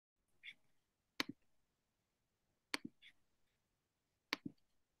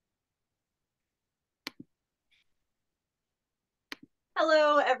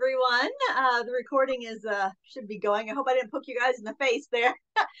everyone. The recording is should be going. I hope I didn't poke you guys in the face there.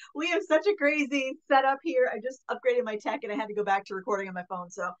 We have such a crazy setup here. I just upgraded my tech and I had to go back to recording on my phone.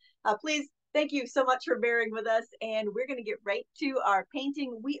 So please, thank you so much for bearing with us. And we're going to get right to our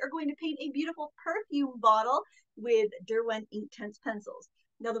painting. We are going to paint a beautiful perfume bottle with Derwent Inktense Pencils.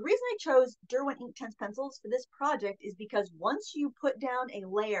 Now, the reason I chose Derwent Inktense Pencils for this project is because once you put down a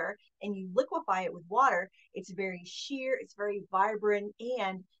layer and you liquefy it with water, it's very sheer, it's very vibrant,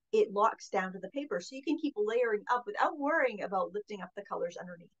 and it locks down to the paper. So you can keep layering up without worrying about lifting up the colors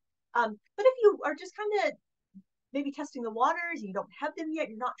underneath. But if you are just kind of maybe testing the waters, you don't have them yet,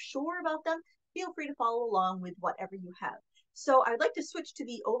 you're not sure about them, feel free to follow along with whatever you have. So I'd like to switch to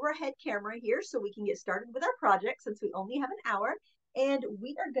the overhead camera here so we can get started with our project since we only have an hour, and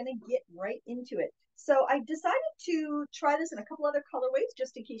we are going to get right into it. So I decided to try this in a couple other colorways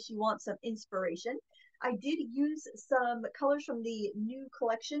just in case you want some inspiration. I did use some colors from the new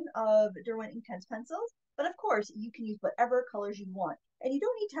collection of Derwent Inktense Pencils, but of course you can use whatever colors you want. And you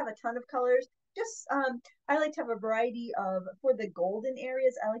don't need to have a ton of colors. Just I like to have a variety of, for the golden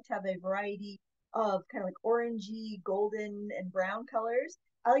areas, I like to have a variety of kind of like orangey, golden, and brown colors.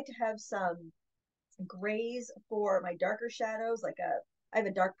 I like to have some grays for my darker shadows, I have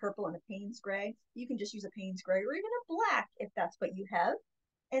a dark purple and a Payne's gray. You can just use a Payne's gray or even a black if that's what you have.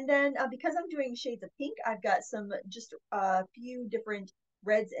 And then because I'm doing shades of pink, I've got just a few different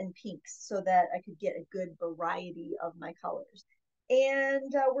reds and pinks so that I could get a good variety of my colors.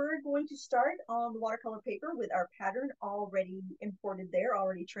 And we're going to start on the watercolor paper with our pattern already imported there,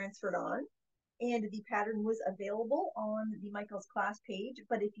 already transferred on. And the pattern was available on the Michael's class page.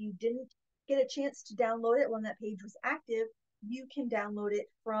 But if you didn't get a chance to download it when that page was active, you can download it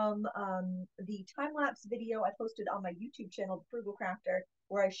from the time-lapse video I posted on my YouTube channel, The Frugal Crafter,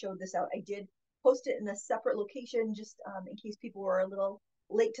 where I showed this out. I did post it in a separate location just in case people were a little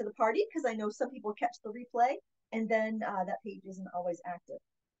late to the party, because I know some people catch the replay, and then that page isn't always active.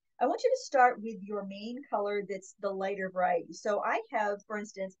 I want you to start with your main color that's the lighter variety. So I have, for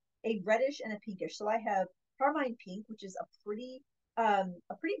instance, a reddish and a pinkish. So I have carmine pink, which is a pretty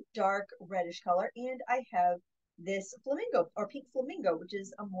dark reddish color, and I have this flamingo or pink flamingo, which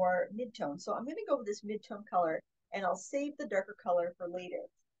is a more mid-tone. So I'm going to go with this mid-tone color, and I'll save the darker color for later.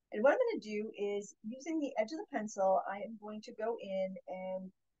 And what I'm going to do is, using the edge of the pencil, I am going to go in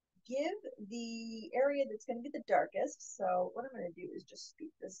and give the area that's going to be the darkest. So what I'm going to do is just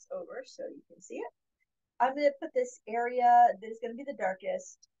scoop this over so you can see it. I'm going to put this area that is going to be the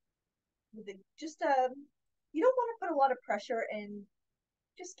darkest with you don't want to put a lot of pressure, and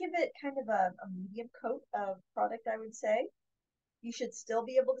just give it kind of a medium coat of product, I would say. You should still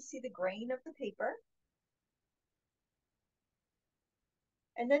be able to see the grain of the paper.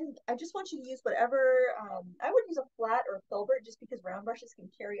 And then I just want you to use whatever, I would use a flat or a filbert just because round brushes can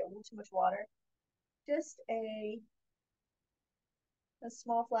carry a little too much water. Just a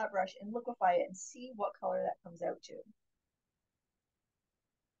small flat brush and liquefy it and see what color that comes out to.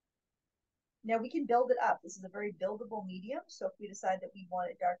 Now we can build it up. This is a very buildable medium, so if we decide that we want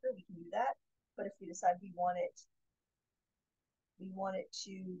it darker, we can do that. But if we decide we want it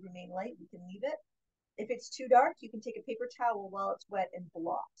to remain light, we can leave it. If it's too dark, you can take a paper towel while it's wet and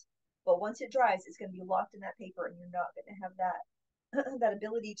blot. But once it dries, it's going to be locked in that paper, and you're not going to have that that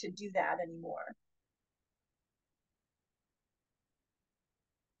ability to do that anymore.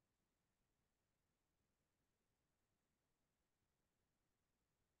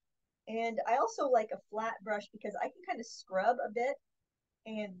 And I also like a flat brush because I can kind of scrub a bit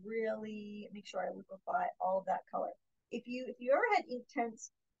and really make sure I liquefy all of that color. If you ever had Inktense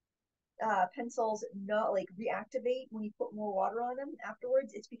pencils not like reactivate when you put more water on them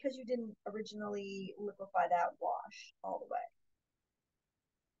afterwards, it's because you didn't originally liquefy that wash all the way.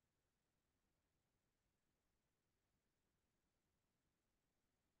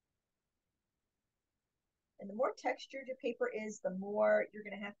 And the more textured your paper is, the more you're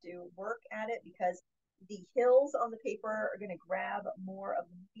going to have to work at it, because the hills on the paper are going to grab more of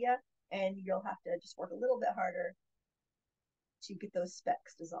the media, and you'll have to just work a little bit harder to get those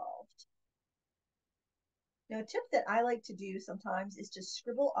specks dissolved. Now, a tip that I like to do sometimes is just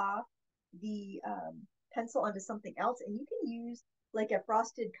scribble off the pencil onto something else, and you can use like a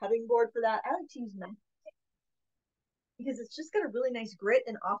frosted cutting board for that. I like to use masking tape because it's just got a really nice grit,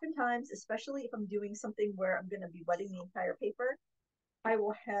 and oftentimes, especially if I'm doing something where I'm going to be wetting the entire paper, I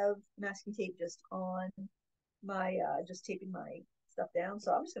will have masking tape just on my, just taping my stuff down.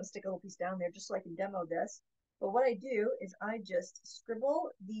 So I'm just going to stick a little piece down there just so I can demo this. But what I do is I just scribble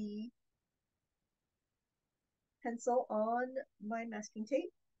the pencil on my masking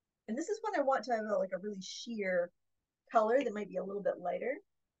tape. And this is when I want to have like a really sheer color that might be a little bit lighter.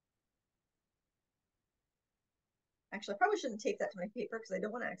 Actually, I probably shouldn't tape that to my paper because I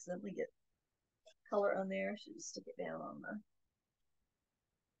don't want to accidentally get color on there. I should just stick it down on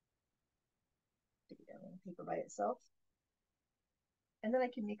the paper by itself. And then I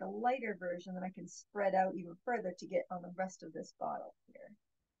can make a lighter version that I can spread out even further to get on the rest of this bottle here.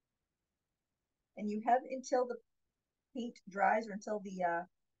 And you have until the paint dries, or until the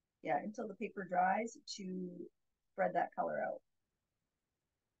until the paper dries, to spread that color out.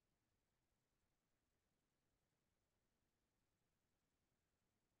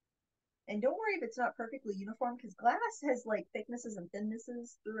 And don't worry if it's not perfectly uniform, because glass has like thicknesses and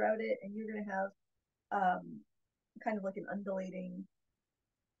thinnesses throughout it, and you're going to have kind of like an undulating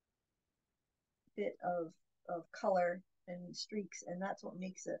bit of color and streaks, and that's what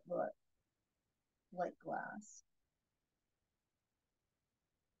makes it look like glass.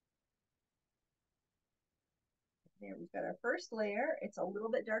 There, we've got our first layer. It's a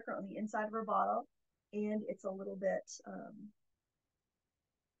little bit darker on the inside of our bottle, and it's a little bit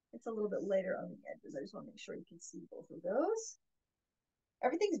lighter on the edges. I just want to make sure you can see both of those.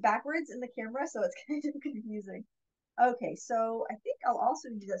 Everything's backwards in the camera, so it's kind of confusing. Okay, so I think I'll also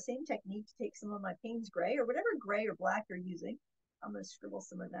do the same technique to take some of my Payne's gray, or whatever gray or black you're using. I'm going to scribble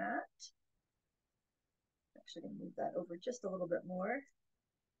some of that. Actually, going to move that over just a little bit more.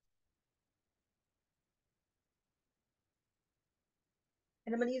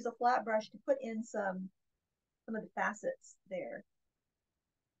 And I'm going to use a flat brush to put in some of the facets there.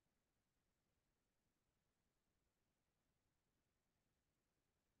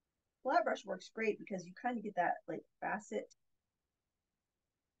 Flat brush works great because you kind of get that like facet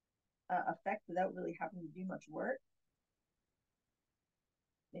effect without really having to do much work.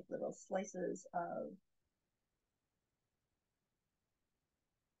 Make little slices of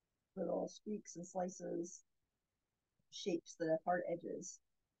little streaks and slices, shapes the hard edges.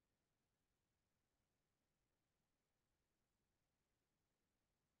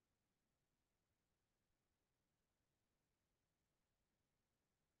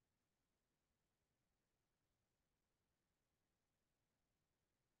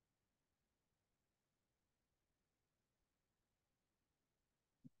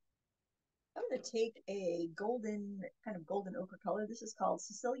 I'm going to take a kind of golden ochre color. This is called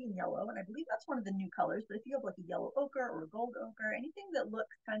Sicilian yellow, and I believe that's one of the new colors. But if you have like a yellow ochre or a gold ochre, anything that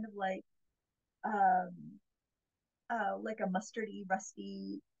looks kind of like a mustardy,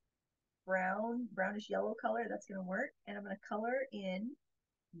 rusty brownish yellow color, that's going to work. And I'm going to color in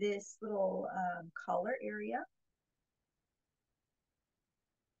this little collar area.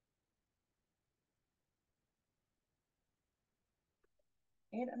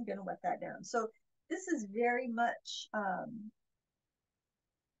 And I'm going to wet that down. So this is very much,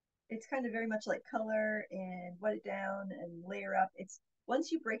 it's kind of very much like color and wet it down and layer up. It's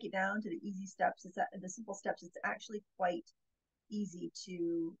once you break it down to the easy steps, the simple steps, it's actually quite easy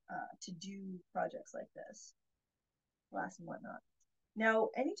to do projects like this, glass and whatnot. Now,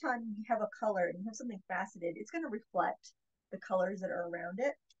 anytime you have a color and you have something faceted, it's going to reflect the colors that are around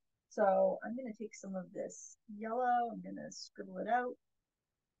it. So I'm going to take some of this yellow, I'm going to scribble it out.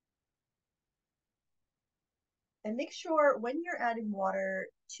 And make sure when you're adding water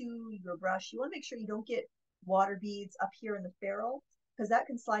to your brush, you want to make sure you don't get water beads up here in the ferrule, because that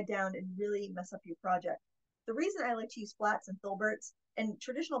can slide down and really mess up your project. The reason I like to use flats and filberts and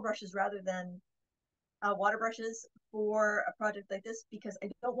traditional brushes rather than water brushes for a project like this, because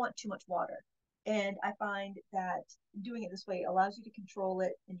I don't want too much water. And I find that doing it this way allows you to control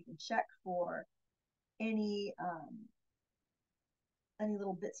it, and you can check for any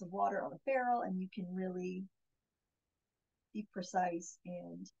little bits of water on the ferrule, and you can really be precise,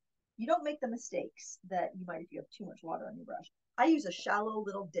 and you don't make the mistakes that you might if you have too much water on your brush. I use a shallow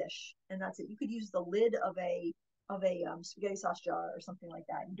little dish, and that's it. You could use the lid of a spaghetti sauce jar or something like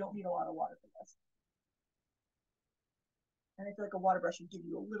that. You don't need a lot of water for this. And I feel like a water brush would give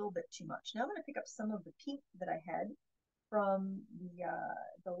you a little bit too much. Now I'm going to pick up some of the pink that I had from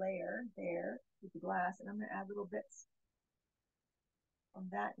the layer there with the glass, and I'm going to add little bits of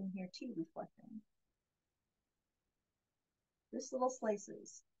that in here too, reflecting. Just little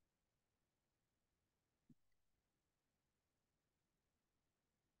slices.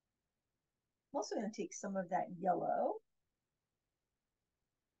 I'm also going to take some of that yellow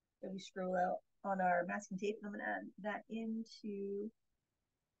that we scroll out on our masking tape, and I'm going to add that into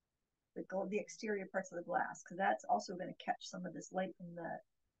the exterior parts of the glass, because that's also going to catch some of this light from the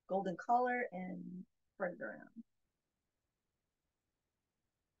golden color and spread it around.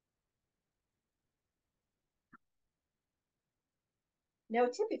 Now, a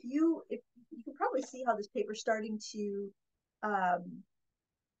tip, if you can probably see how this paper's starting to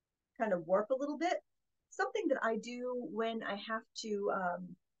kind of warp a little bit. something that I do when I have to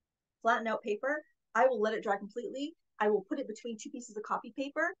flatten out paper, I will let it dry completely. I will put it between two pieces of copy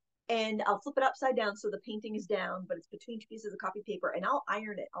paper and I'll flip it upside down so the painting is down, but it's between two pieces of copy paper, and I'll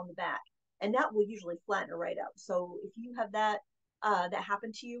iron it on the back. And that will usually flatten it right out. So if you have that that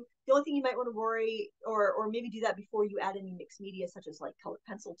happen to you, the only thing you might want to worry, or maybe do that before you add any mixed media, such as like colored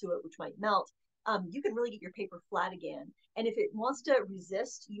pencil to it, which might melt. You can really get your paper flat again. And if it wants to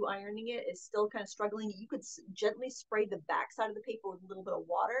resist you ironing it, it's still kind of struggling, you could gently spray the back side of the paper with a little bit of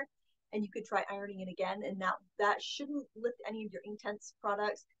water, and you could try ironing it again, and that shouldn't lift any of your Inktense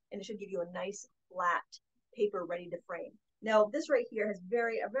products, and it should give you a nice flat paper ready to frame. Now this right here has a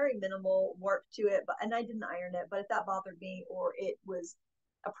very minimal warp to it, but and I didn't iron it, but if that bothered me or it was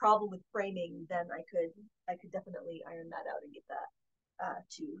a problem with framing, then I could definitely iron that out and get that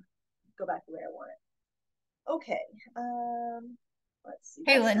to go back the way I want it. Okay, let's see.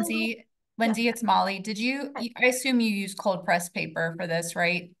 Hey, That's still a little, Lindsay. yeah. Lindsay, it's Molly. I assume you use cold press paper for this,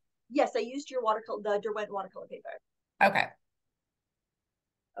 right? Yes, I used your watercolor, the Derwent watercolor paper. Okay.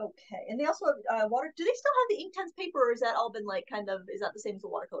 Okay, and they also have water. Do they still have the Inktense paper, or has that all been like kind of, is that the same as the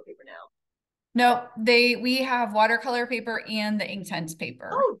watercolor paper now? No, we have watercolor paper and the Inktense paper.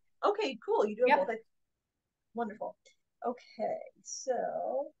 Oh, okay, cool. You do have both. Yep. Wonderful. Okay, so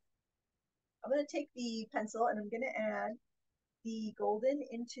I'm going to take the pencil and I'm going to add the golden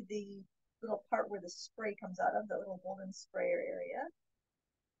into the little part where the spray comes out of, the little golden sprayer area.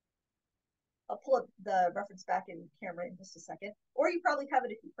 I'll pull up the reference back in camera in just a second, or you probably have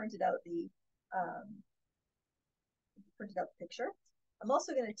it if you um, printed out the picture. I'm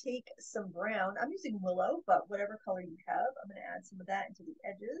also going to take some brown. I'm using willow, but whatever color you have, I'm going to add some of that into the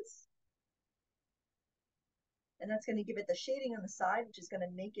edges. And that's going to give it the shading on the side, which is going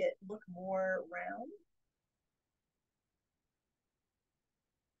to make it look more round.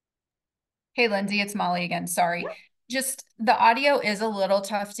 Hey, Lindsay, it's Molly again. Sorry. Yeah. Just the audio is a little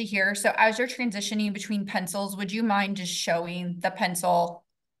tough to hear. So as you're transitioning between pencils, would you mind just showing the pencil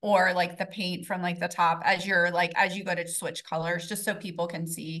or like the paint from like the top as as you go to switch colors, just so people can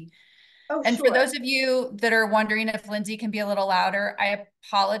see? Oh, And for sure. those of you that are wondering if Lindsay can be a little louder, I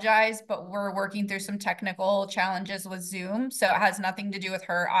apologize, but we're working through some technical challenges with Zoom. So it has nothing to do with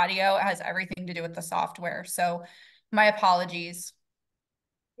her audio. It has everything to do with the software. So my apologies.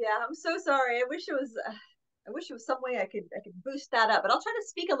 Yeah, I'm so sorry. I wish it was some way I could boost that up, but I'll try to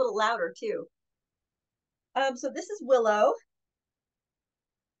speak a little louder too. So this is willow,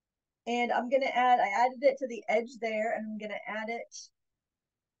 and I added it to the edge there, and I'm gonna add it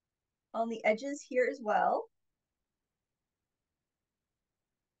on the edges here as well.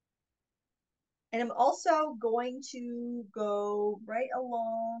 And I'm also going to go right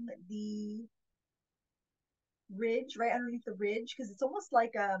along the ridge, right underneath the ridge, because it's almost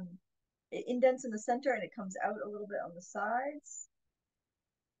like it indents in the center and it comes out a little bit on the sides.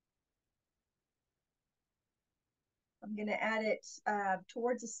 I'm going to add it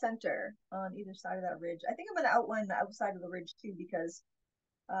towards the center on either side of that ridge. I think I'm going to outline the outside of the ridge too, because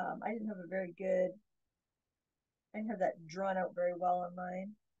I didn't have I didn't have that drawn out very well on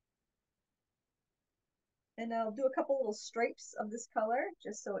mine. And I'll do a couple little stripes of this color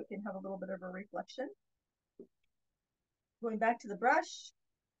just so it can have a little bit of a reflection. Going back to the brush,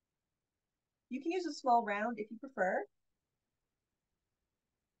 you can use a small round if you prefer.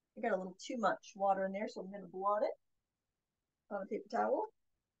 I got a little too much water in there, so I'm going to blot it on a paper towel.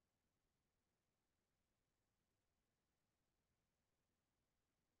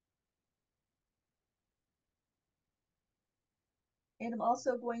 And I'm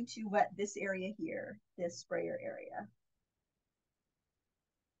also going to wet this area here, this sprayer area.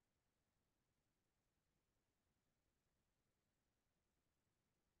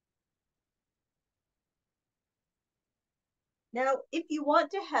 Now, if you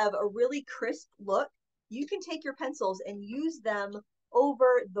want to have a really crisp look, you can take your pencils and use them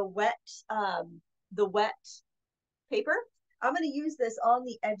over the wet paper. I'm going to use this on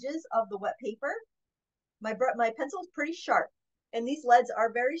the edges of the wet paper. My pencil is pretty sharp, and these leads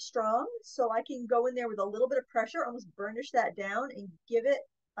are very strong, so I can go in there with a little bit of pressure, almost burnish that down and give it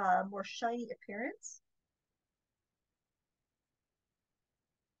a more shiny appearance.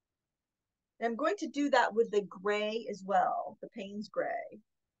 And I'm going to do that with the gray as well, the Payne's gray.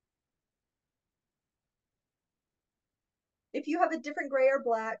 If you have a different gray or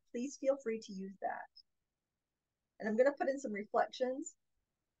black, please feel free to use that. And I'm going to put in some reflections.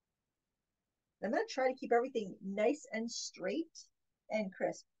 I'm going to try to keep everything nice and straight and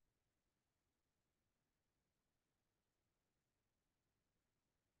crisp.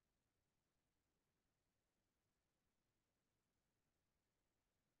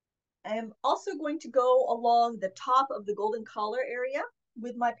 I am also going to go along the top of the golden collar area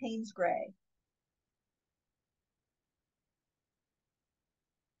with my Payne's Gray.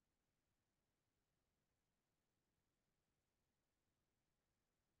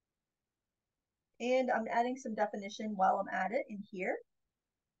 And I'm adding some definition while I'm at it in here.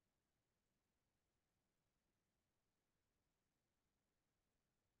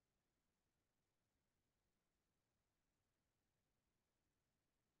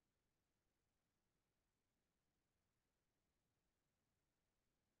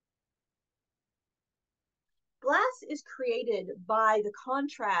 Glass is created by the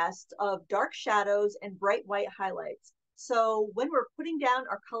contrast of dark shadows and bright white highlights. So when we're putting down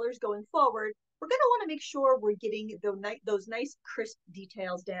our colors going forward, we're going to want to make sure we're getting those nice crisp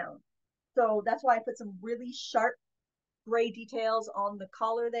details down. So that's why I put some really sharp gray details on the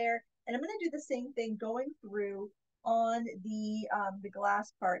collar there. And I'm going to do the same thing going through on the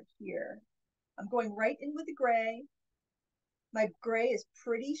glass part here. I'm going right in with the gray. My gray is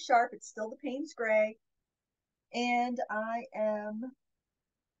pretty sharp. It's still the Payne's Gray. And I am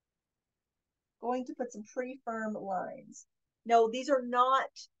going to put some pretty firm lines. No, these are not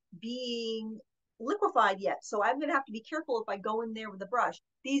being liquefied yet, so I'm going to have to be careful if I go in there with a brush.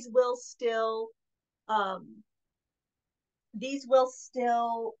 These will still can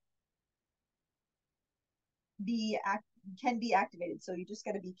be activated, so you just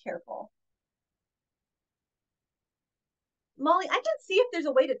got to be careful. Molly, I can see if there's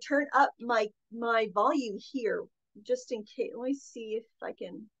a way to turn up my volume here, just in case. Let me see if I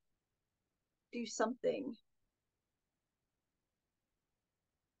can do something.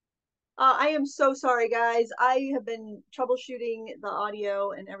 I am so sorry, guys. I have been troubleshooting the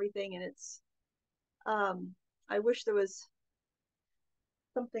audio and everything, and it's I wish there was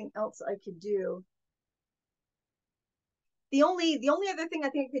something else I could do. The only other thing I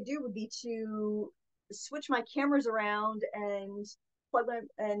think I could do would be to switch my cameras around and plug them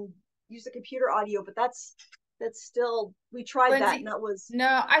and use the computer audio, but that's still, we tried Lindsay, that and that was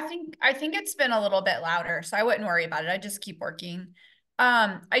no, I think it's been a little bit louder, so I wouldn't worry about it. I just keep working.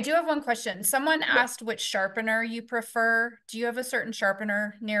 I do have one question. Someone asked which sharpener you prefer. Do you have a certain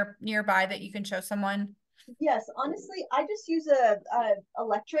sharpener nearby that you can show someone? Yes, honestly, I just use a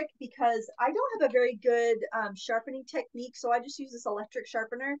electric because I don't have a very good sharpening technique, so I just use this electric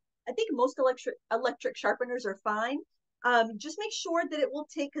sharpener. I think most electric sharpeners are fine. Just make sure that it will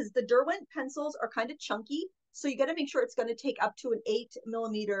take, because the Derwent pencils are kind of chunky, so you got to make sure it's going to take up to an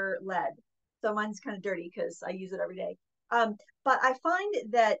 8mm lead. So mine's kind of dirty because I use it every day. But I find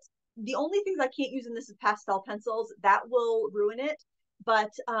that the only things I can't use in this is pastel pencils. That will ruin it.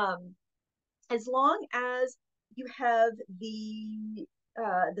 But as long as you have the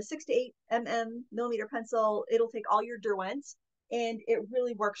 6 to 8 millimeter pencil, it'll take all your Derwents, and it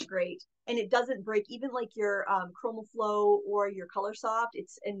really works great. And it doesn't break, even like your Chromaflow or your Color Soft.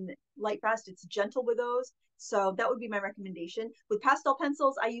 It's in Lightfast. It's gentle with those. So that would be my recommendation. With pastel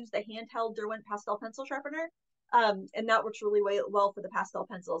pencils, I use the handheld Derwent pastel pencil sharpener. And that works really well for the pastel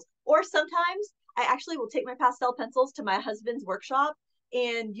pencils. Or sometimes I actually will take my pastel pencils to my husband's workshop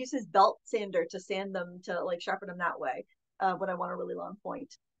and use his belt sander to sand them, to like sharpen them that way when I want a really long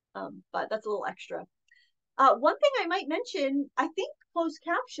point. But that's a little extra. One thing I might mention, I think closed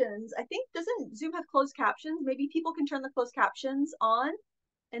captions, I think, doesn't Zoom have closed captions? Maybe people can turn the closed captions on,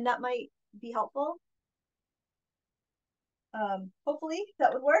 and that might be helpful. Hopefully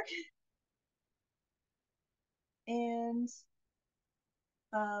that would work. And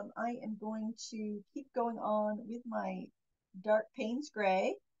I am going to keep going on with my dark Payne's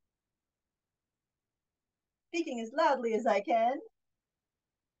Gray, speaking as loudly as I can.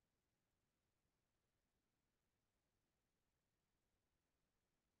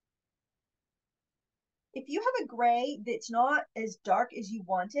 If you have a gray that's not as dark as you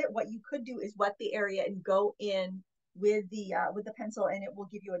want it, what you could do is wet the area and go in with the pencil, and it will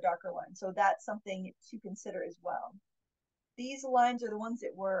give you a darker line. So that's something to consider as well. These lines are the ones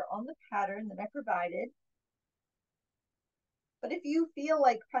that were on the pattern that I provided. But if you feel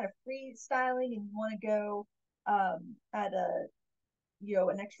like kind of freestyling and you want to go at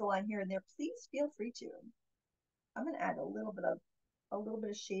an extra line here and there, please feel free to. I'm going to add a little bit of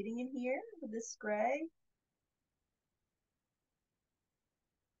shading in here with this gray.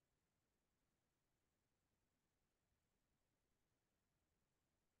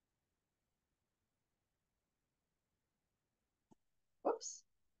 Whoops,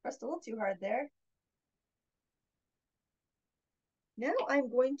 pressed a little too hard there. Now I'm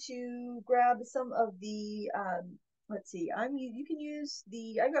going to grab some of the, let's see, you can use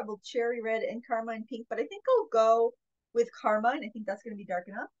I got both cherry red and carmine pink, but I think I'll go with carmine. I think that's going to be dark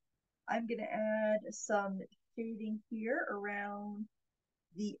enough. I'm going to add some shading here around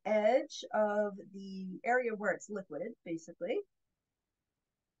the edge of the area where it's liquid, basically.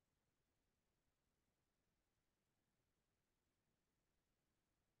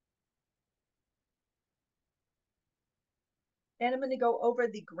 And I'm going to go over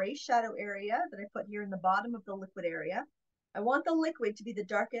the gray shadow area that I put here in the bottom of the liquid area. I want the liquid to be the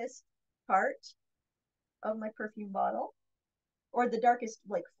darkest part of my perfume bottle, or the darkest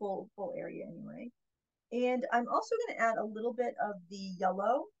like full area anyway. And I'm also going to add a little bit of the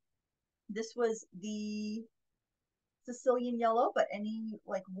yellow. This was the Sicilian yellow, but any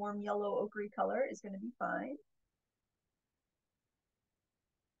like warm yellow ochre color is going to be fine.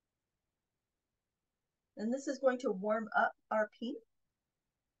 And this is going to warm up our pink.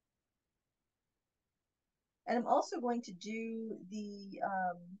 And I'm also going to do the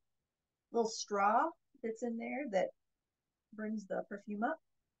little straw that's in there that brings the perfume up.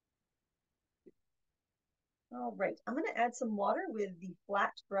 All right, I'm going to add some water with the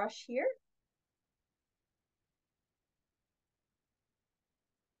flat brush here.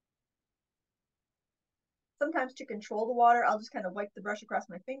 Sometimes to control the water, I'll just kind of wipe the brush across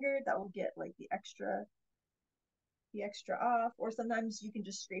my finger. That will get like the extra off. Or sometimes you can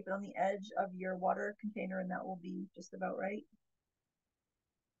just scrape it on the edge of your water container and that will be just about right.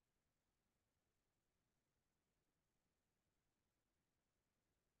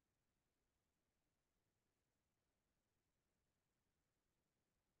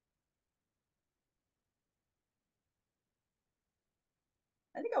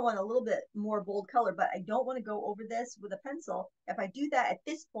 I think I want a little bit more bold color, but I don't want to go over this with a pencil. If I do that at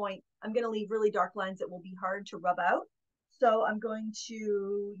this point, I'm going to leave really dark lines that will be hard to rub out. So I'm going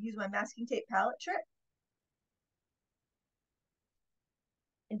to use my masking tape palette trick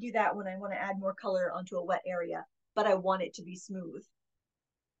and do that when I want to add more color onto a wet area, but I want it to be smooth.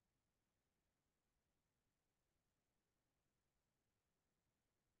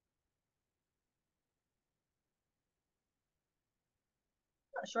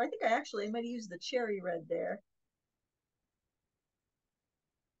 I'm not sure. I think I might use the cherry red there.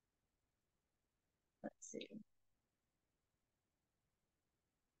 Let's see.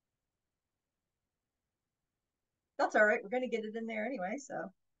 That's all right. We're going to get it in there anyway, so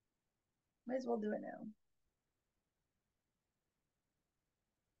might as well do it now.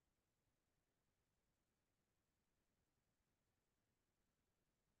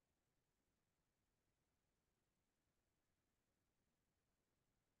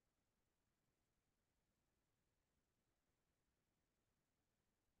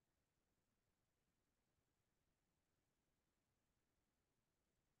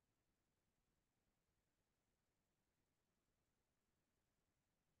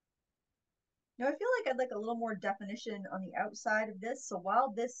 Now I feel like I'd like a little more definition on the outside of this. So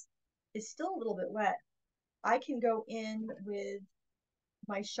while this is still a little bit wet, I can go in with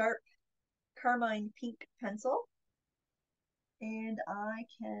my sharp carmine pink pencil and I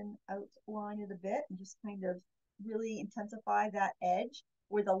can outline it a bit and just kind of really intensify that edge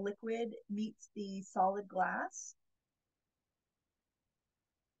where the liquid meets the solid glass.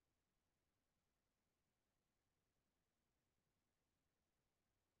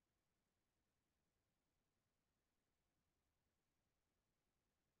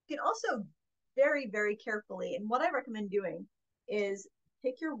 You can also very carefully, and what I recommend doing is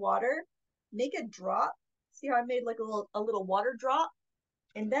take your water, make a drop. See how I made like a little water drop,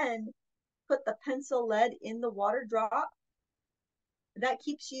 and then put the pencil lead in the water drop. That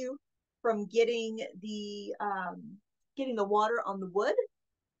keeps you from getting the water on the wood.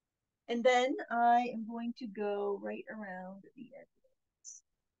 And then I am going to go right around the edges.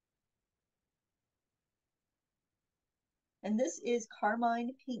 And this is carmine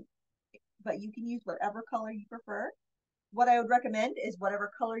pink, but you can use whatever color you prefer. What I would recommend is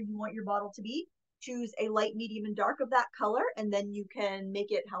whatever color you want your bottle to be, choose a light, medium, and dark of that color, and then you can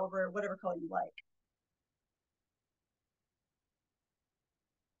make it whatever color you like.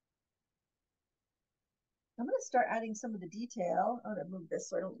 I'm going to start adding some of the detail. I'm going to move this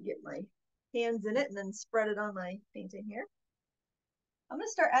so I don't get my hands in it and then spread it on my painting here. I'm going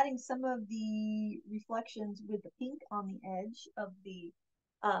to start adding some of the reflections with the pink on the edge of the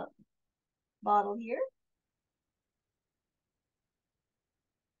bottle here.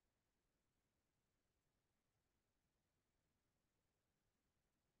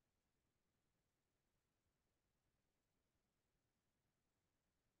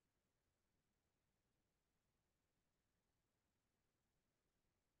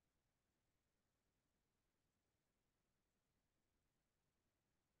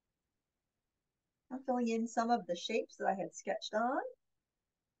 I'm filling in some of the shapes that I had sketched on.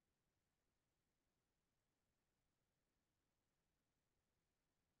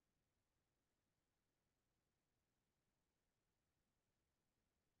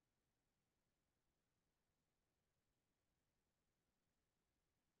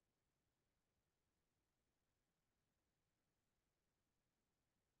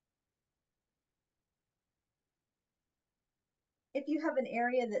 If you have an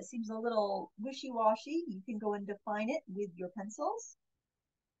area that seems a little wishy-washy, you can go and define it with your pencils.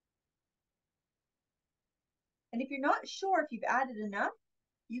 And if you're not sure if you've added enough,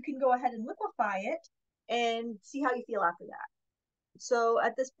 you can go ahead and liquefy it and see how you feel after that. So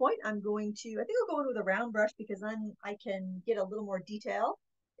at this point, I think I'll go in with a round brush because then I can get a little more detail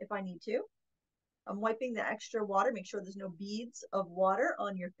if I need to. I'm wiping the extra water, make sure there's no beads of water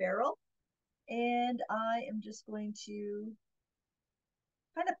on your ferrule. And I am just going to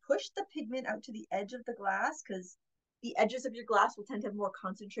kind of push the pigment out to the edge of the glass because the edges of your glass will tend to have more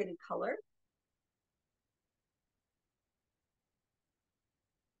concentrated color.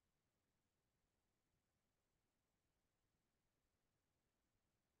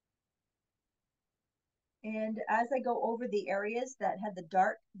 And as I go over the areas that had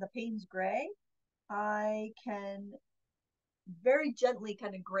the Payne's gray, I can very gently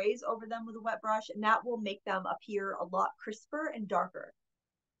kind of graze over them with a wet brush, and that will make them appear a lot crisper and darker.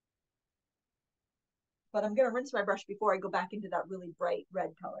 But I'm going to rinse my brush before I go back into that really bright red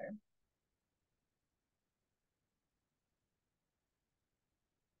color.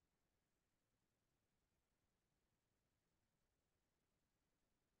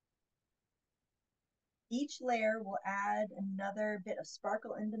 Each layer will add another bit of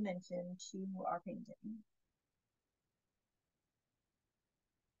sparkle and dimension to our painting.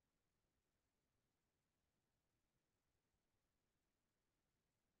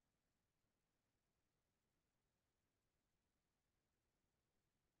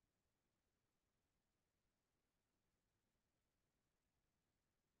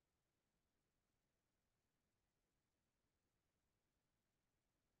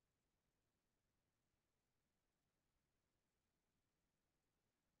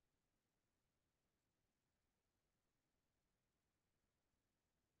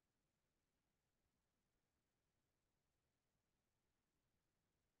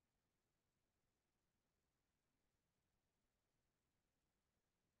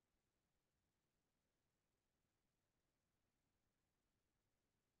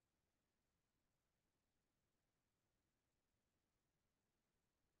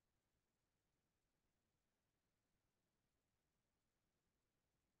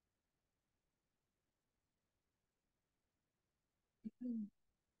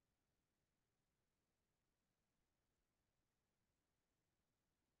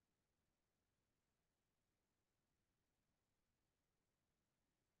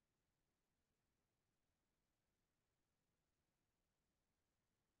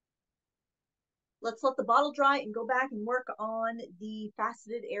 Let's let the bottle dry and go back and work on the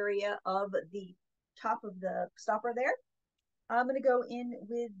faceted area of the top of the stopper there. I'm going to go in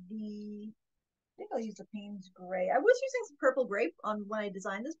with I think I'll use the Payne's gray. I was using some purple grape on when I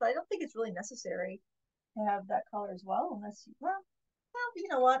designed this, but I don't think it's really necessary to have that color as well, unless well, you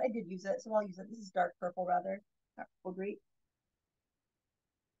know what? I did use it, so I'll use it. This is dark purple rather, not purple grape.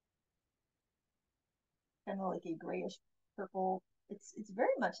 Kind of like a grayish purple. It's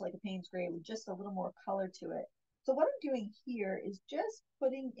very much like a Payne's gray with just a little more color to it. So what I'm doing here is just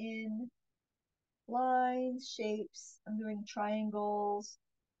putting in lines, shapes. I'm doing triangles,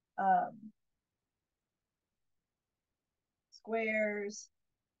 squares.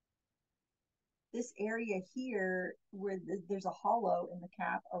 This area here where there's a hollow in the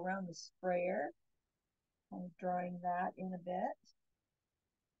cap around the sprayer. I'm drawing that in a bit.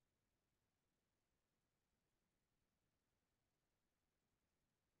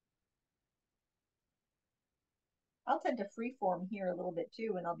 I'll tend to freeform here a little bit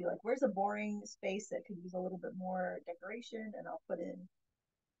too, and I'll be like, where's a boring space that could use a little bit more decoration? And I'll put in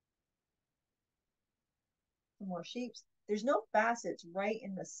some more shapes. There's no facets right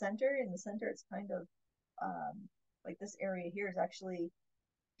in the center. In the center, it's kind of like this area here is actually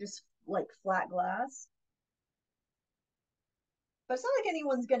just like flat glass. But it's not like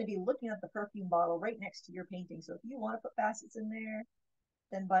anyone's going to be looking at the perfume bottle right next to your painting. So if you want to put facets in there,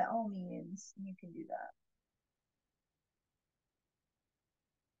 then by all means, you can do that.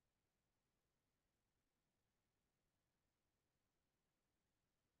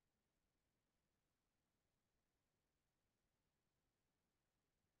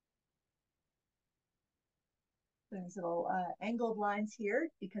 These little angled lines here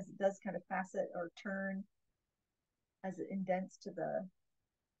because it does kind of facet or turn as it indents to the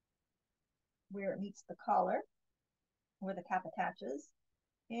where it meets the collar, where the cap attaches.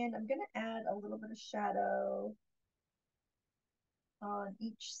 And I'm going to add a little bit of shadow on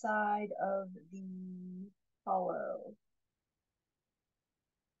each side of the hollow.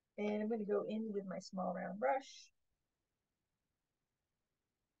 And I'm going to go in with my small round brush.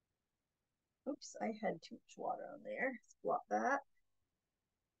 Oops, I had too much water on there. Let's blot that.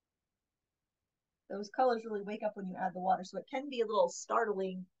 Those colors really wake up when you add the water, so it can be a little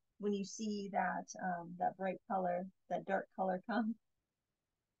startling when you see that bright color, that dark color come.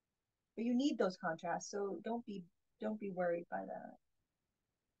 But you need those contrasts, so don't be worried by that.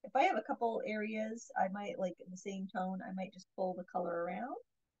 If I have a couple areas, I might like in the same tone, I might just pull the color around.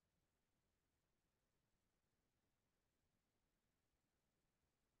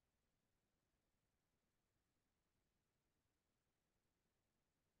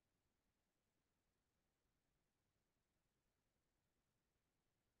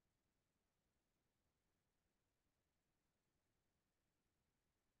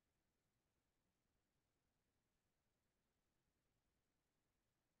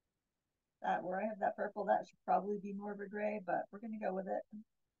 That where I have that purple, that should probably be more of a gray, but we're gonna go with it.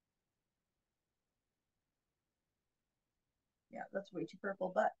 Yeah, that's way too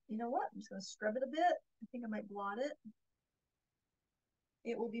purple, but you know what? I'm just gonna scrub it a bit. I think I might blot it.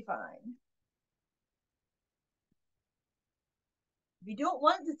 It will be fine. If you don't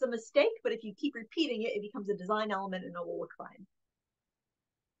want it, it's a mistake, but if you keep repeating it, it becomes a design element and it will look fine.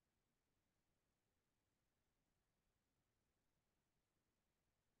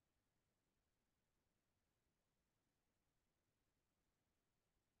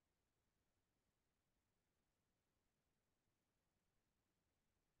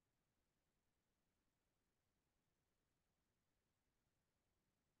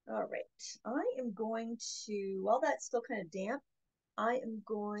 All right, I am going to, while that's still kind of damp, I am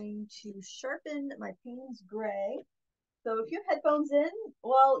going to sharpen my Payne's Gray. So if you have headphones in,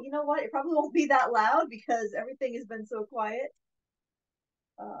 well, you know what? It probably won't be that loud because everything has been so quiet.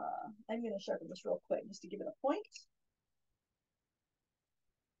 I'm going to sharpen this real quick just to give it a point.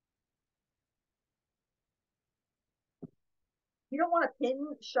 You don't want a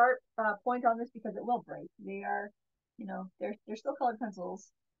pin sharp point on this because it will break. They are, you know, they're still colored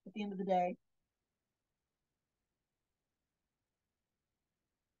pencils at the end of the day.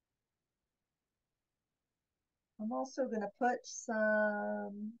 I'm also going to put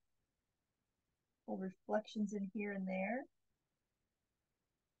some reflections in here and there.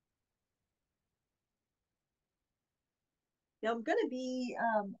 Now I'm going to be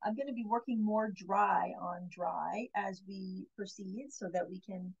working more dry on dry as we proceed so that we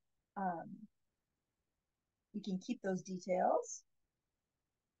can keep those details.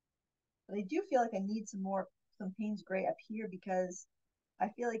 But I do feel like I need some Payne's Gray up here because I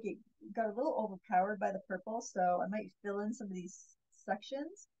feel like it got a little overpowered by the purple, so I might fill in some of these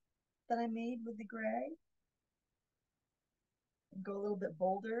sections that I made with the gray and go a little bit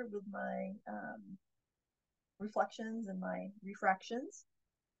bolder with my reflections and my refractions.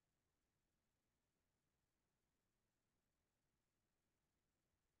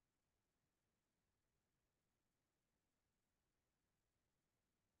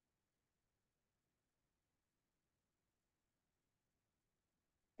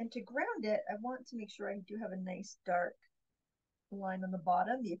 And to ground it, I want to make sure I do have a nice dark line on the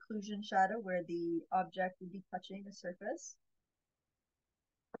bottom, the occlusion shadow where the object would be touching the surface.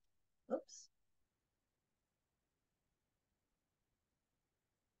 Oops.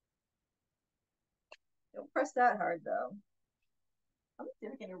 Don't press that hard though. I'm see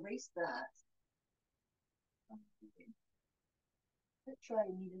if I can erase that. Let's try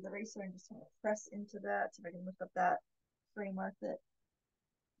to use an eraser and just kind of press into that. See if I can lift up that frame mark that.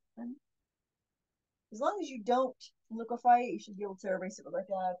 And as long as you don't liquefy it, you should be able to erase it with like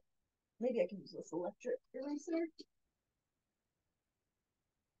a, maybe I can use this electric eraser.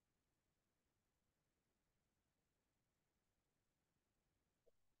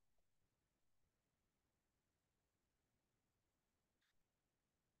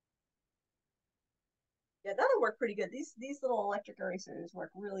 Yeah, that'll work pretty good. These little electric erasers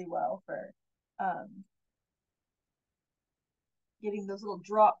work really well for um, getting those little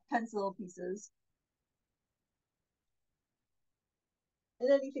drop pencil pieces.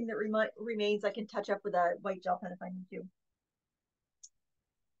 And anything that remains, I can touch up with a white gel pen if I need to.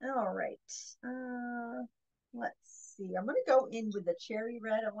 All right. Let's see. I'm going to go in with the cherry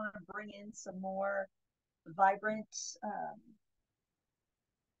red. I want to bring in some more vibrant,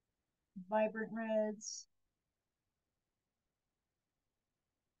 vibrant reds.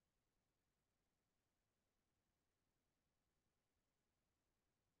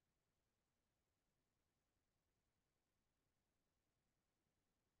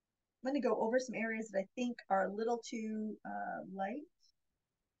 I'm going to go over some areas that I think are a little too light.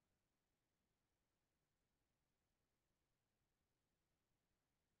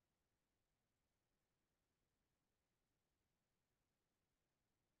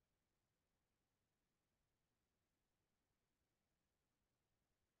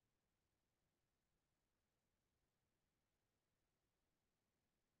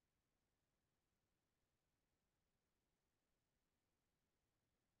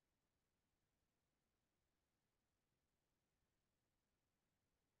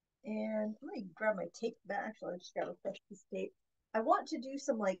 And let me grab my tape back. Actually, I just got a fresh piece of tape. I want to do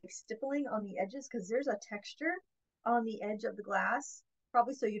some like stippling on the edges because there's a texture on the edge of the glass,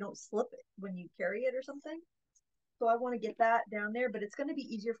 probably so you don't slip it when you carry it or something. So I want to get that down there, but it's going to be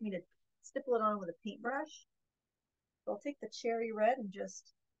easier for me to stipple it on with a paintbrush. So I'll take the cherry red and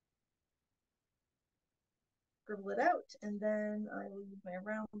just scribble it out, and then I will use my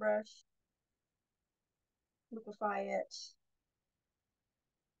round brush, liquefy it.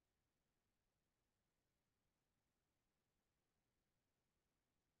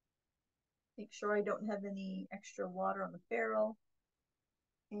 Make sure I don't have any extra water on the ferrule.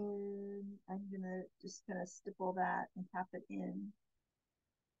 And I'm gonna just kind of stipple that and tap it in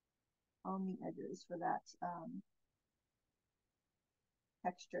on the edges for that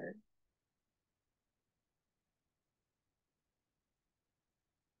texture.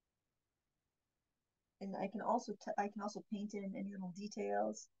 And I can also paint in any little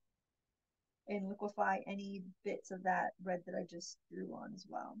details and liquefy any bits of that red that I just drew on as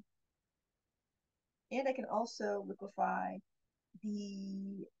well. And I can also liquefy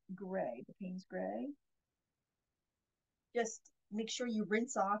the gray, the Payne's gray. Just make sure you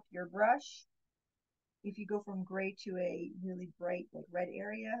rinse off your brush if you go from gray to a really bright like red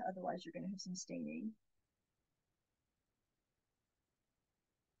area, otherwise you're going to have some staining.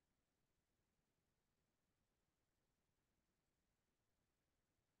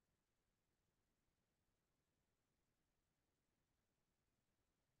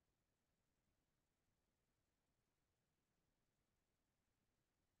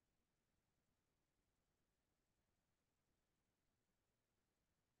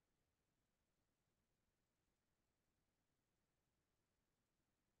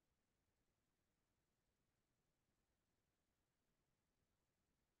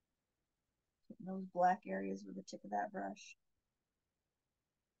 Those black areas with the tip of that brush.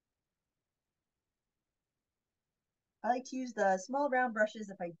 I like to use the small round brushes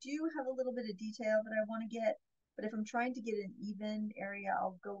if I do have a little bit of detail that I want to get, but if I'm trying to get an even area,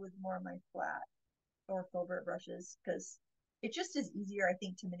 I'll go with more of my flat or filbert brushes because it just is easier, I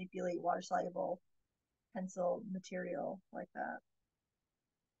think, to manipulate water soluble pencil material like that.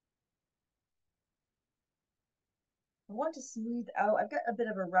 I want to smooth out, I've got a bit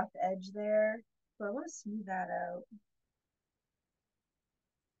of a rough edge there, so I want to smooth that out.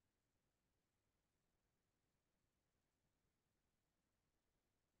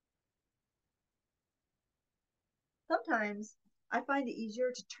 Sometimes I find it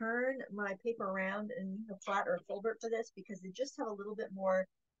easier to turn my paper around and use a flat or a filbert for this because they just have a little bit more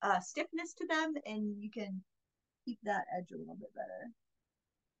stiffness to them and you can keep that edge a little bit better.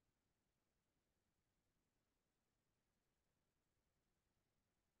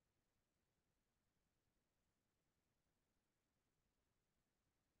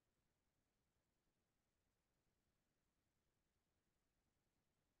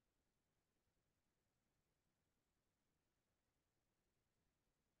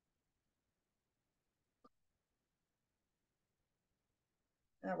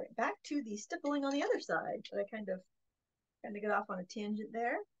 All right, back to the stippling on the other side. But I kind of get off on a tangent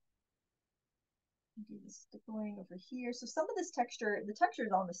there. Do the stippling over here. So some of this texture, the texture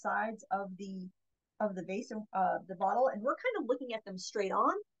is on the sides of the base of the bottle, and we're kind of looking at them straight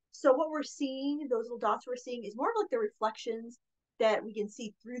on. So what we're seeing, those little dots we're seeing, is more of like the reflections that we can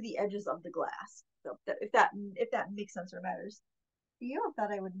see through the edges of the glass. So if that makes sense or matters to you, I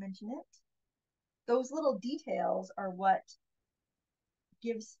thought I would mention it. Those little details are what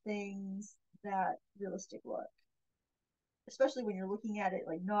gives things that realistic look, especially when you're looking at it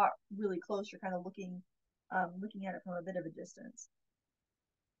like not really close. You're kind of looking at it from a bit of a distance.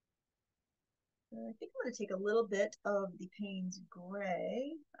 I think I'm going to take a little bit of the Payne's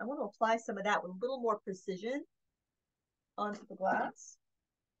gray. I want to apply some of that with a little more precision onto the glass.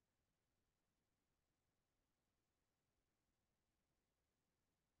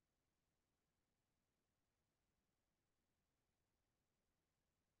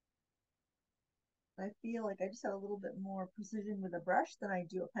 I feel like I just have a little bit more precision with a brush than I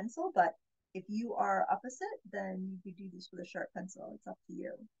do a pencil, but if you are opposite, then you could do this with a sharp pencil. It's up to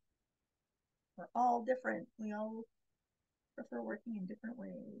you. We're all different. We all prefer working in different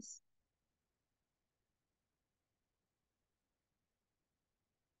ways.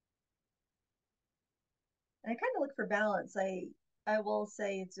 And I kind of look for balance. I will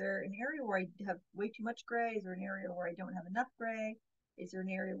say, is there an area where I have way too much gray? Is there an area where I don't have enough gray? Is there an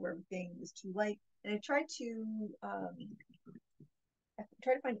area where everything is too light? And I try to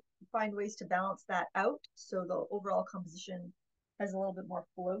find ways to balance that out so the overall composition has a little bit more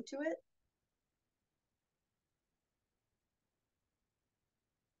flow to it.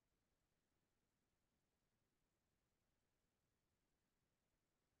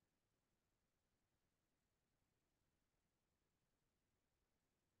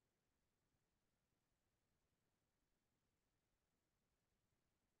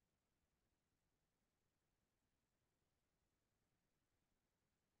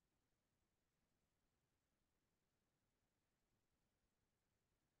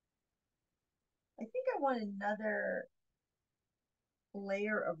 I think I want another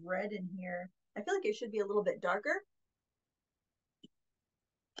layer of red in here. I feel like it should be a little bit darker.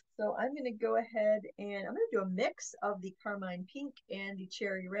 So I'm going to go ahead and I'm going to do a mix of the carmine pink and the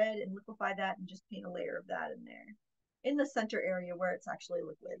cherry red and liquefy that and just paint a layer of that in there in the center area where it's actually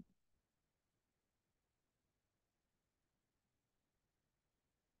liquid.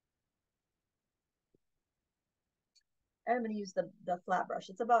 And I'm going to use the flat brush.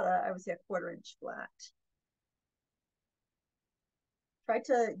 It's about, I would say, a 1/4 inch flat. Try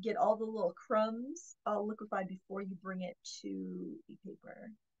to get all the little crumbs liquefied before you bring it to the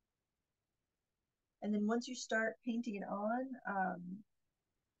paper. And then once you start painting it on,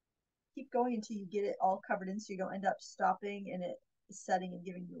 keep going until you get it all covered in so you don't end up stopping and it setting and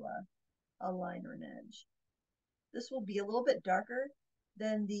giving you a line or an edge. This will be a little bit darker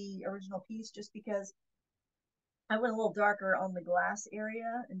than the original piece just because I went a little darker on the glass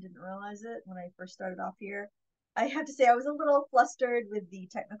area and didn't realize it when I first started off here. I have to say I was a little flustered with the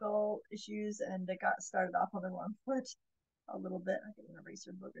technical issues and it got started off on the wrong foot a little bit. I get an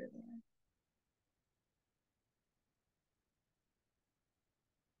eraser booger there.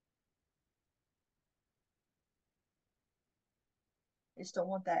 I just don't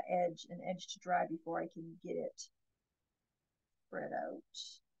want that edge to dry before I can get it spread out.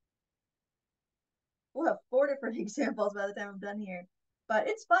 We'll have 4 different examples by the time I'm done here. But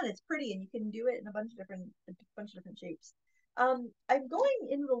it's fun, it's pretty, and you can do it in a bunch of different shapes. I'm going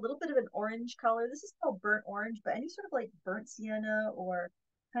in with a little bit of an orange color. This is called burnt orange, but any sort of like burnt sienna or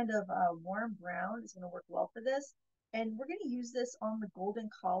kind of warm brown is going to work well for this. And we're going to use this on the golden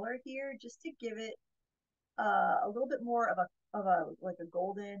collar here just to give it a little bit more of a like a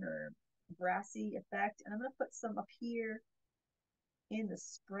golden or brassy effect. And I'm going to put some up here in the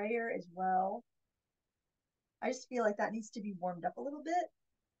sprayer as well. I just feel like that needs to be warmed up a little bit.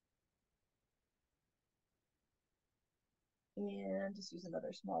 And just use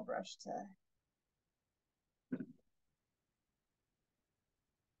another small brush to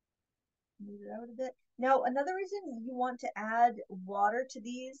move it out a bit. Now, another reason you want to add water to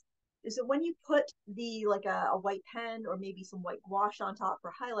these is that when you put the like a white pen or maybe some white gouache on top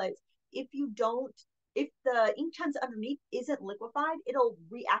for highlights, if the Inktense underneath isn't liquefied, it'll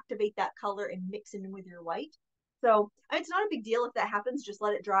reactivate that color and mix in with your white. So it's not a big deal if that happens. Just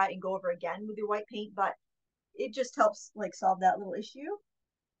let it dry and go over again with your white paint, but it just helps like solve that little issue.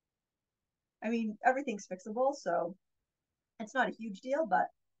 I mean, everything's fixable, so it's not a huge deal, but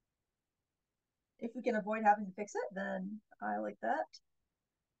if we can avoid having to fix it, then I like that.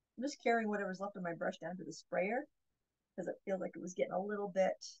 I'm just carrying whatever's left of my brush down to the sprayer because it feels like it was getting a little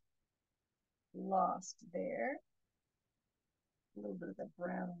bit lost there. A little bit of the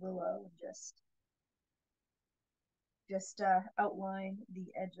brown willow and just outline the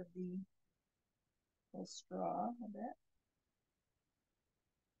edge of the little straw a bit.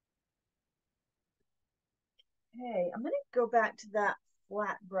 Okay, I'm going to go back to that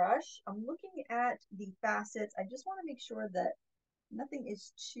flat brush. I'm looking at the facets. I just want to make sure that nothing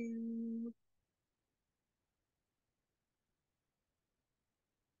is too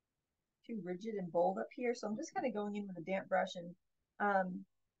rigid and bold up here. So I'm just kind of going in with a damp brush and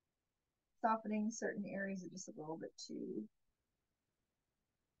softening certain areas that just a little bit too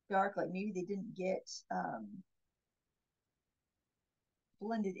dark, like maybe they didn't get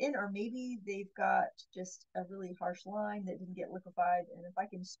blended in, or maybe they've got just a really harsh line that didn't get liquefied. And if I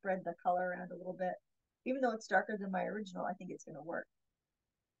can spread the color around a little bit, even though it's darker than my original, I think it's going to work.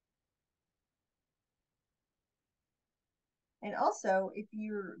 And also, if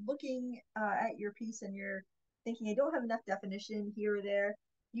you're looking at your piece and you're thinking, I don't have enough definition here or there,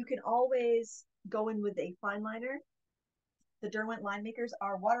 you can always go in with a fine liner. The Derwent line makers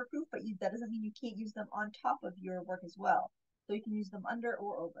are waterproof, but that doesn't mean you can't use them on top of your work as well. So you can use them under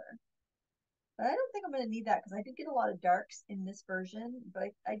or over. But I don't think I'm going to need that because I did get a lot of darks in this version, but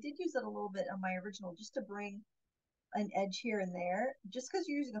I did use it a little bit on my original just to bring an edge here and there. Just because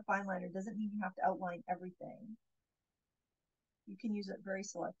you're using a fine liner doesn't mean you have to outline everything. You can use it very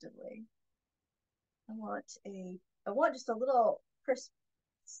selectively. I want just a little crisp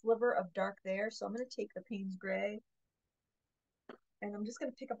sliver of dark there. So I'm going to take the Payne's Gray and I'm just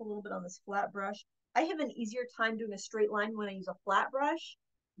going to pick up a little bit on this flat brush. I have an easier time doing a straight line when I use a flat brush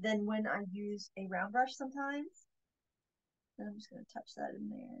than when I use a round brush sometimes. And I'm just going to touch that in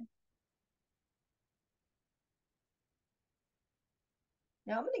there.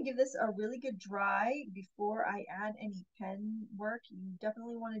 Now I'm going to give this a really good dry before I add any pen work. You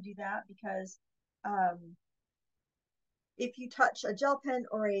definitely want to do that because if you touch a gel pen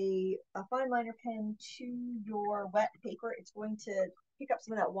or a fine liner pen to your wet paper, it's going to pick up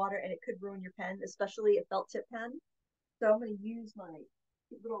some of that water and it could ruin your pen, especially a felt tip pen. So I'm going to use my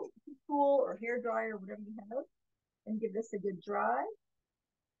little tool or hair dryer, whatever you have, and give this a good dry.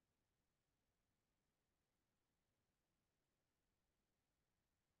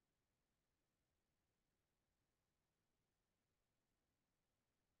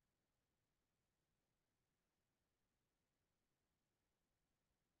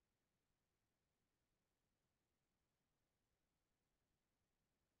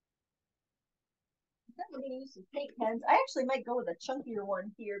 I'm going to use some paint pens. I actually might go with a chunkier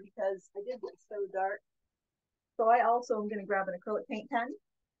one here because I did get so dark. So I also am going to grab an acrylic paint pen,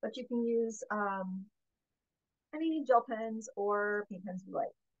 but you can use any gel pens or paint pens you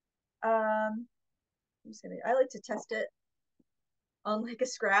like. I like to test it on like a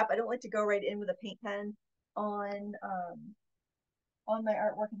scrap. I don't like to go right in with a paint pen on my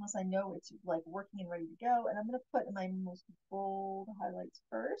artwork unless I know it's like working and ready to go. And I'm going to put in my most bold highlights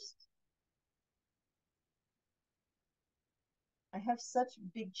first. I have such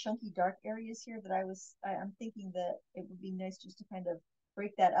big chunky dark areas here that I'm thinking that it would be nice just to kind of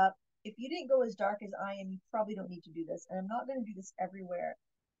break that up. If you didn't go as dark as I am, you probably don't need to do this. And I'm not going to do this everywhere.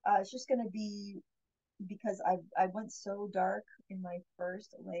 It's just going to be because I went so dark in my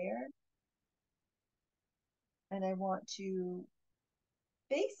first layer. And I want to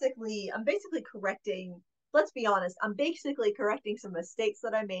I'm basically correcting, let's be honest, I'm basically correcting some mistakes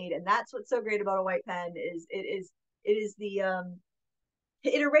that I made. And that's what's so great about a white pen is it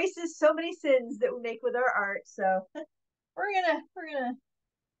erases so many sins that we make with our art. So we're gonna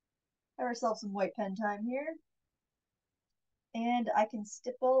have ourselves some white pen time here. And I can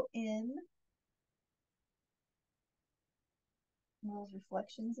stipple in those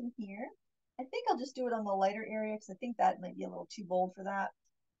reflections in here. I think I'll just do it on the lighter area because I think that might be a little too bold for that.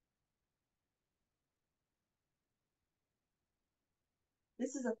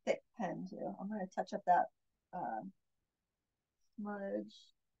 This is a thick pen too. I'm going to touch up that smudge.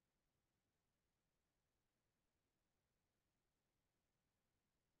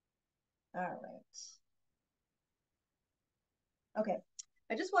 All right. Okay.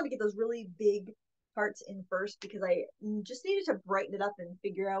 I just want to get those really big parts in first because I just needed to brighten it up and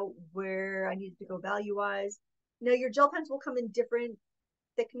figure out where I needed to go value-wise. Now, your gel pens will come in different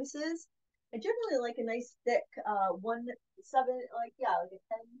thicknesses. I generally like a nice thick 1/7, like, yeah, like a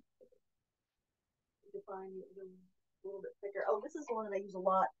 10. Define a little bit thicker. Oh, this is the one that I use a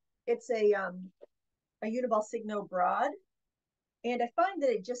lot. It's a Uniball Signo Broad. And I find that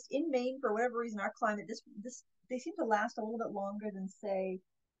it just in Maine, for whatever reason, our climate, they seem to last a little bit longer than say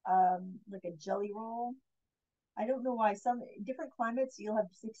like a jelly roll. I don't know why. Some different climates you'll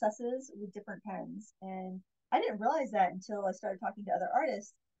have successes with different pens, and I didn't realize that until I started talking to other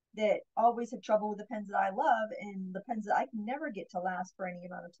artists that always have trouble with the pens that I love, and the pens that I can never get to last for any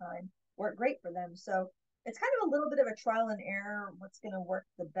amount of time work great for them. So it's kind of a little bit of a trial and error what's going to work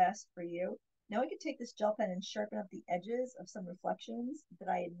the best for you. Now I can take this gel pen and sharpen up the edges of some reflections that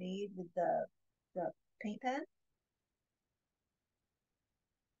I had made with the paint pen.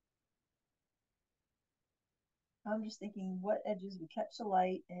 I'm just thinking what edges would catch the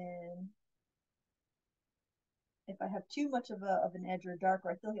light, and if I have too much of an edge or dark,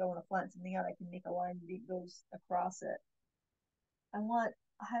 or I feel like I want to flatten something out, I can make a line that goes across it. I want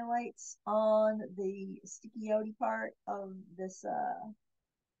highlights on the sticky outy part of this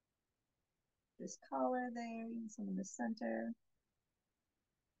this collar there, some in the center.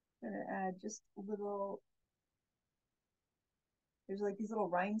 I'm gonna add just a little, there's like these little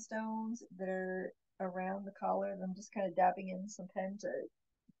rhinestones that are around the collar that I'm just kind of dabbing in some pen to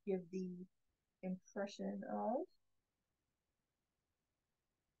give the impression of.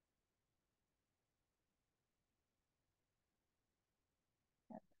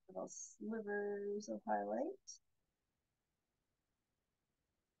 Little slivers of highlight.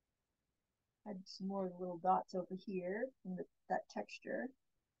 Add some more little dots over here from that texture.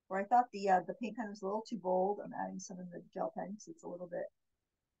 Where I thought the paint pen was a little too bold, I'm adding some in the gel pen because it's a little bit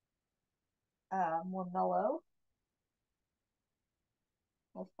more mellow.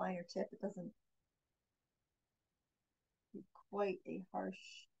 A little finer tip. It doesn't be quite a harsh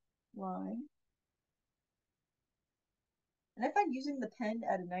line. And I find using the pen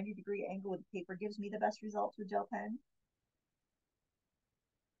at a 90-degree angle with paper gives me the best results with gel pen.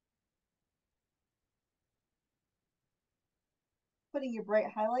 Putting your bright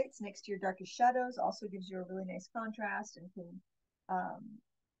highlights next to your darkest shadows also gives you a really nice contrast and can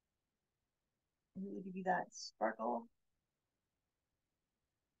really give you that sparkle.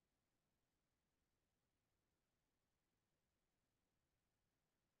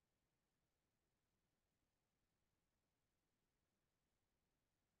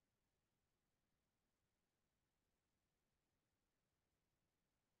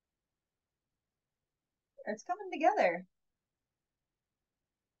 It's coming together.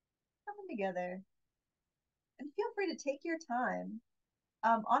 Coming together. And feel free to take your time.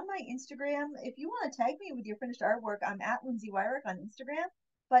 On my Instagram, if you want to tag me with your finished artwork, I'm at Lindsay Wyrick on Instagram.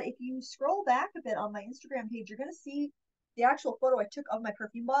 But if you scroll back a bit on my Instagram page, you're going to see the actual photo I took of my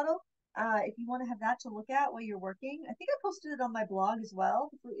perfume bottle. If you want to have that to look at while you're working, I think I posted it on my blog as well.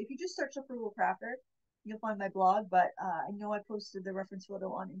 If you just search up Frugal Crafter, you'll find my blog. But I know I posted the reference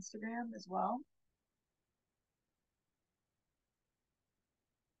photo on Instagram as well.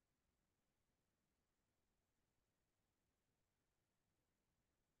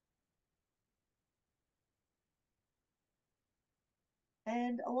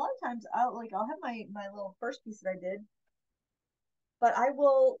 And a lot of times I'll have my little first piece that I did, but I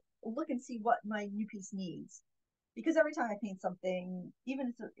will look and see what my new piece needs. Because every time I paint something,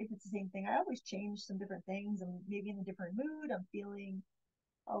 even if it's the same thing, I always change some different things. I'm maybe in a different mood. I'm feeling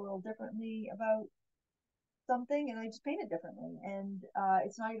a little differently about something, and I just paint it differently. And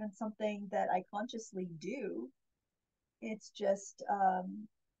it's not even something that I consciously do. It's just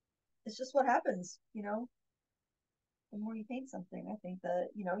what happens. The more you paint something, I think that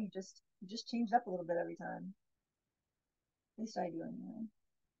you just change it up a little bit every time. At least I do anyway.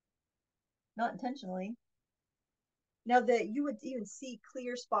 Not intentionally. Now that you would even see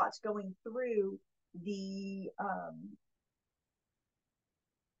clear spots going through the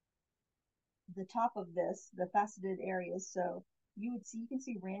top of the faceted areas. So you can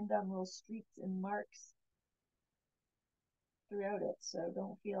see random little streaks and marks throughout it. So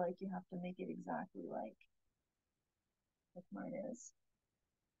don't feel like you have to make it exactly like mine is.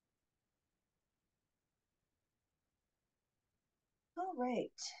 All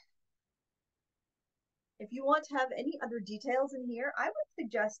right. If you want to have any other details in here, I would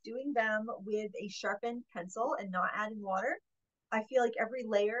suggest doing them with a sharpened pencil and not adding water. I feel like every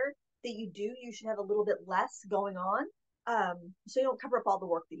layer that you do, you should have a little bit less going on. So you don't cover up all the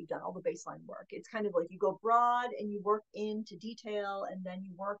work that you've done, all the baseline work. It's kind of like you go broad and you work into detail, and then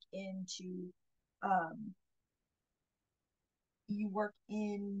um, you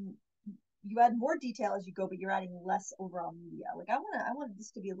add more detail as you go, but you're adding less overall media. Like I wanted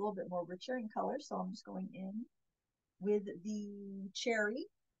this to be a little bit more richer in color, so I'm just going in with the cherry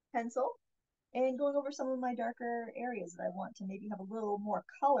pencil and going over some of my darker areas that I want to maybe have a little more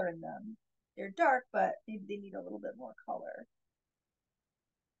color in them. They're dark, but maybe they need a little bit more color.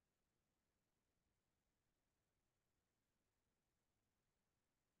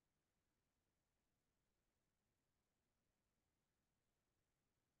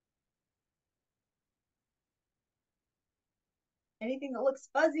 Anything that looks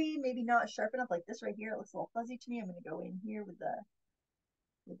fuzzy, maybe not sharp enough, like this right here, it looks a little fuzzy to me. I'm going to go in here with the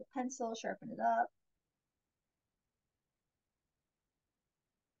pencil, sharpen it up.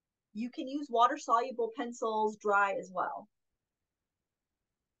 You can use water-soluble pencils dry as well.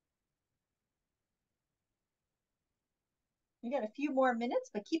 We got a few more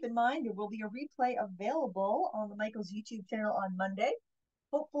minutes, but keep in mind there will be a replay available on the Michael's YouTube channel on Monday.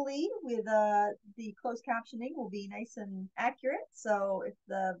 Hopefully, with the closed captioning will be nice and accurate. So if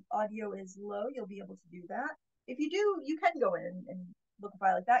the audio is low, you'll be able to do that. If you do, you can go in and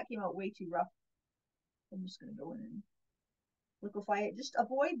liquefy. Like that came out way too rough. I'm just going to go in and liquefy it. Just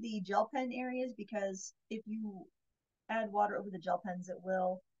avoid the gel pen areas, because if you add water over the gel pens, it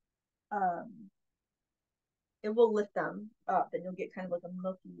will lift them up, and you'll get kind of like a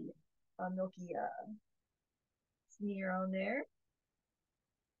milky smear on there.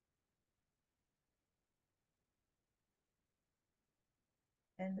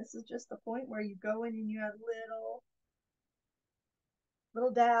 And this is just the point where you go in and you add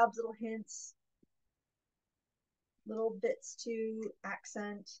little dabs, little hints, little bits to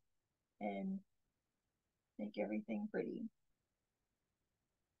accent and make everything pretty.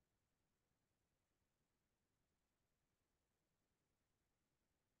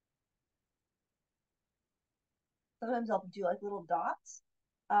 Sometimes I'll do like little dots.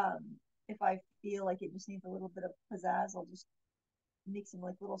 If I feel like it just needs a little bit of pizzazz, I'll just make some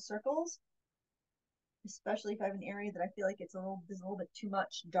like little circles, especially if I have an area that I feel like there's a little bit too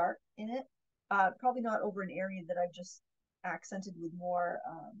much dark in it. Probably not over an area that I've just accented with more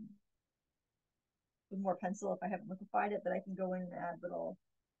pencil if I haven't liquefied it, but I can go in and add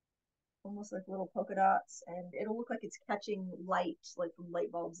almost like little polka dots, and it'll look like it's catching light, like from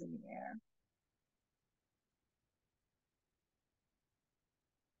light bulbs in the air.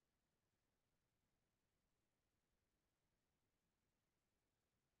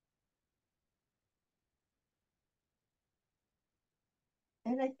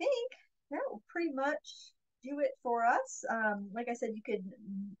 And I think that will pretty much do it for us. Like I said, you could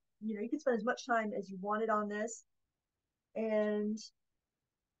you know, you can spend as much time as you wanted on this, and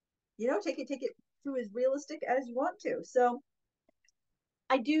you know, take it to as realistic as you want to. So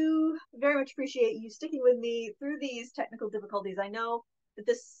I do very much appreciate you sticking with me through these technical difficulties. I know that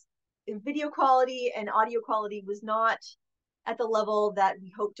this video quality and audio quality was not at the level that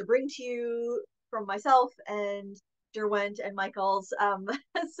we hope to bring to you from myself and Derwent and Michael's.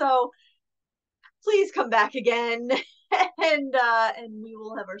 So please come back again, and we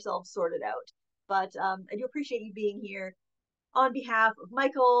will have ourselves sorted out. But I do appreciate you being here. On behalf of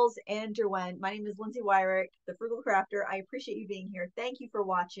Michaels and Derwent, my name is Lindsay Wyrick, the Frugal Crafter. I appreciate you being here. Thank you for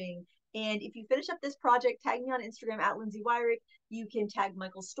watching. And if you finish up this project, tag me on Instagram at Lindsay Wyrick. You can tag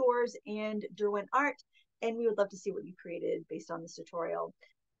Michael Stores and Derwent Art, and we would love to see what you created based on this tutorial.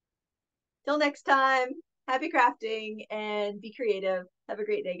 Till next time, happy crafting and be creative. Have a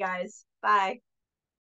great day, guys. Bye.